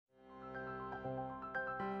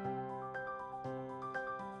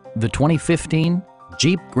the 2015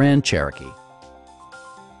 Jeep Grand Cherokee.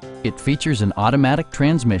 It features an automatic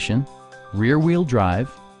transmission, rear-wheel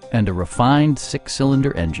drive, and a refined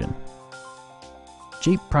 6-cylinder engine.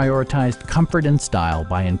 Jeep prioritized comfort and style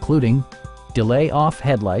by including delay-off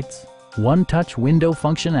headlights, one-touch window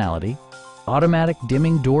functionality, automatic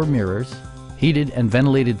dimming door mirrors, heated and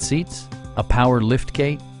ventilated seats, a power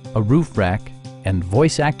liftgate, a roof rack, and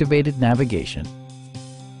voice-activated navigation.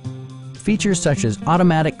 Features such as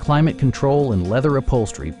automatic climate control and leather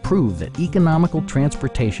upholstery prove that economical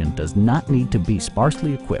transportation does not need to be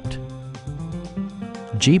sparsely equipped.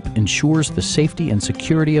 Jeep ensures the safety and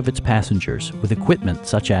security of its passengers with equipment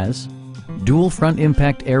such as dual front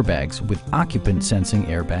impact airbags with occupant sensing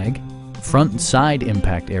airbag, front and side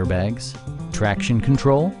impact airbags, traction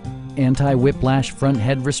control, anti-whiplash front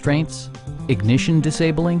head restraints, ignition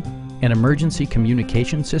disabling, an emergency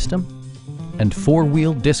communication system, and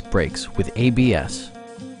 4-wheel disc brakes with ABS.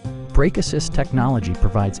 Brake Assist technology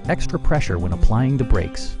provides extra pressure when applying the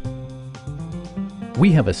brakes.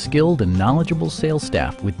 We have a skilled and knowledgeable sales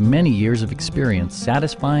staff with many years of experience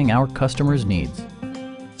satisfying our customers' needs.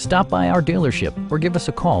 Stop by our dealership or give us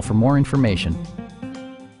a call for more information.